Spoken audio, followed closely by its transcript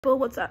But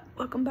what's up?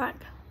 Welcome back.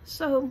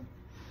 So,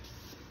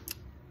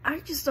 I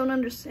just don't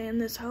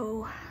understand this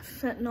whole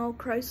fentanyl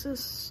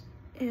crisis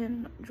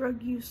and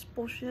drug use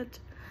bullshit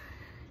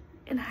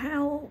and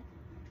how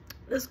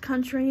this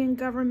country and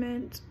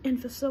government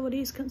and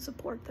facilities can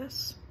support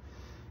this.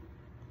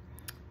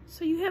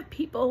 So you have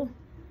people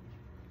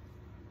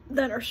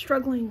that are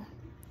struggling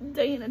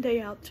day in and day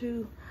out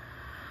to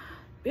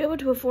be able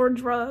to afford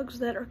drugs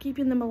that are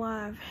keeping them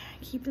alive,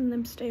 keeping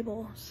them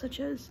stable, such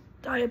as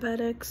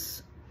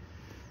diabetics,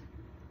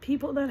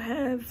 people that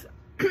have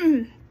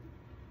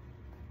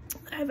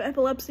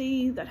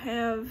epilepsy, that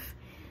have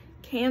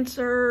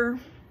cancer,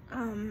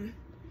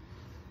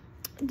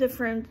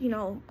 different,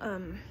 RA,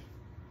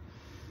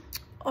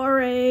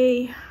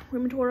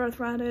 rheumatoid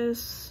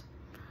arthritis,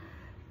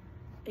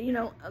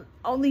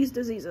 all these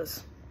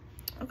diseases,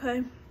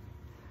 okay?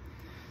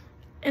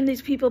 And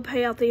these people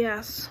pay out the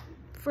ass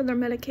for their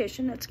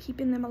medication that's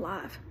keeping them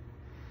alive.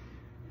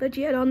 But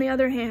yet, on the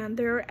other hand,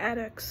 there are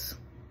addicts,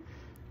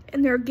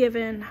 and they're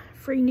given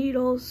free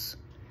needles,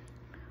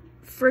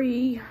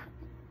 free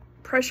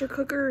pressure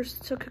cookers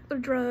to cook their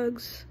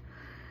drugs,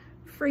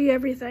 free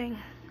everything,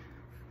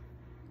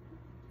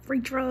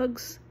 free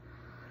drugs,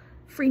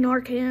 free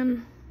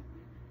Narcan.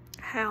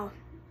 How?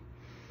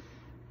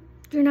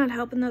 You're not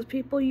helping those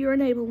people, you're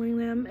enabling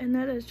them, and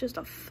that is just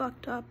a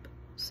fucked up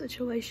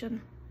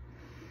situation.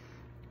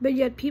 But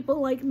yet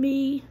people like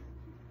me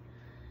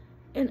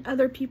and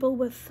other people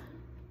with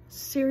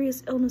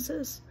serious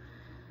illnesses,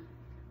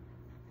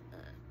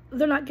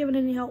 they're not given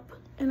any help.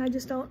 And I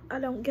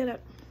don't get it.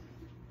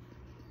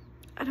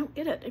 I don't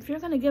get it. If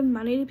you're gonna give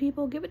money to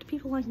people, give it to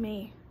people like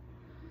me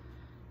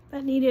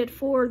that need it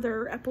for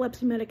their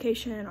epilepsy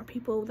medication, or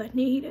people that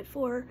need it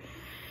for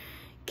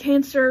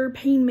cancer,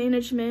 pain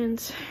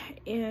management,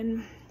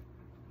 and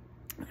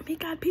I mean,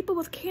 God, people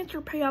with cancer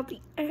pay out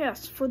the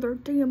ass for their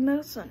damn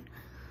medicine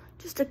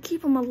just to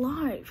keep them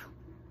alive.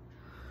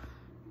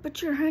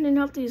 But you're handing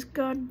out these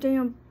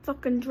goddamn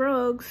fucking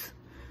drugs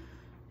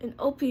and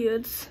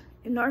opiates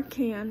and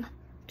Narcan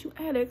to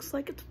addicts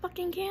like it's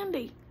fucking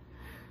candy.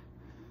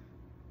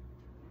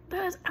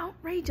 That is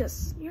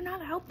outrageous. You're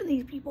not helping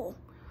these people.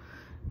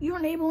 You're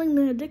enabling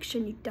the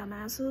addiction, you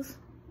dumbasses.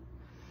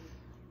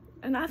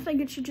 And I think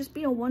it should just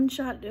be a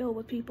one-shot deal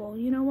with people.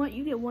 You know what?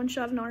 You get one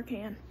shot of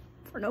Narcan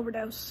for an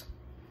overdose.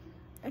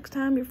 Next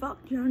time you're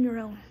fucked, you're on your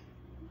own.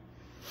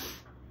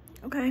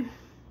 Okay?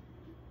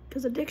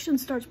 Because addiction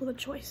starts with a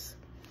choice.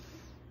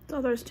 That's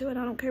all there is to it.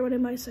 I don't care what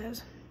anybody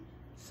says.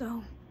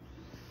 So,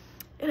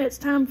 and it's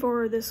time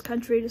for this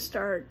country to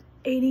start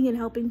aiding and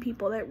helping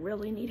people that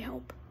really need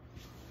help.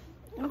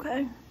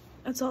 Okay?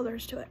 That's all there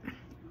is to it.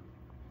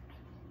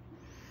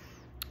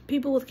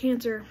 People with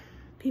cancer,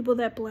 people with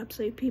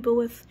epilepsy, people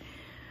with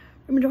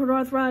rheumatoid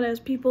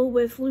arthritis, people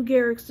with Lou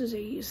Gehrig's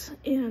disease,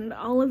 and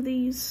all of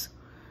these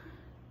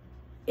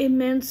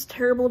immense,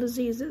 terrible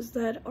diseases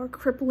that are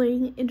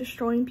crippling and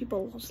destroying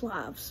people's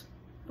lives,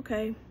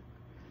 okay?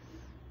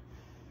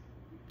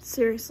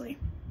 Seriously.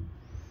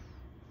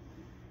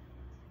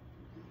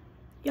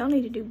 Y'all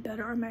need to do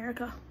better,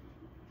 America.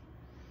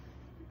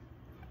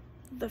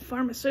 The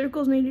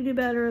pharmaceuticals need to do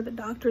better, the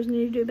doctors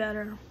need to do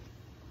better.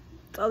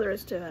 That's all there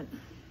is to it.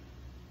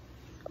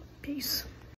 Peace.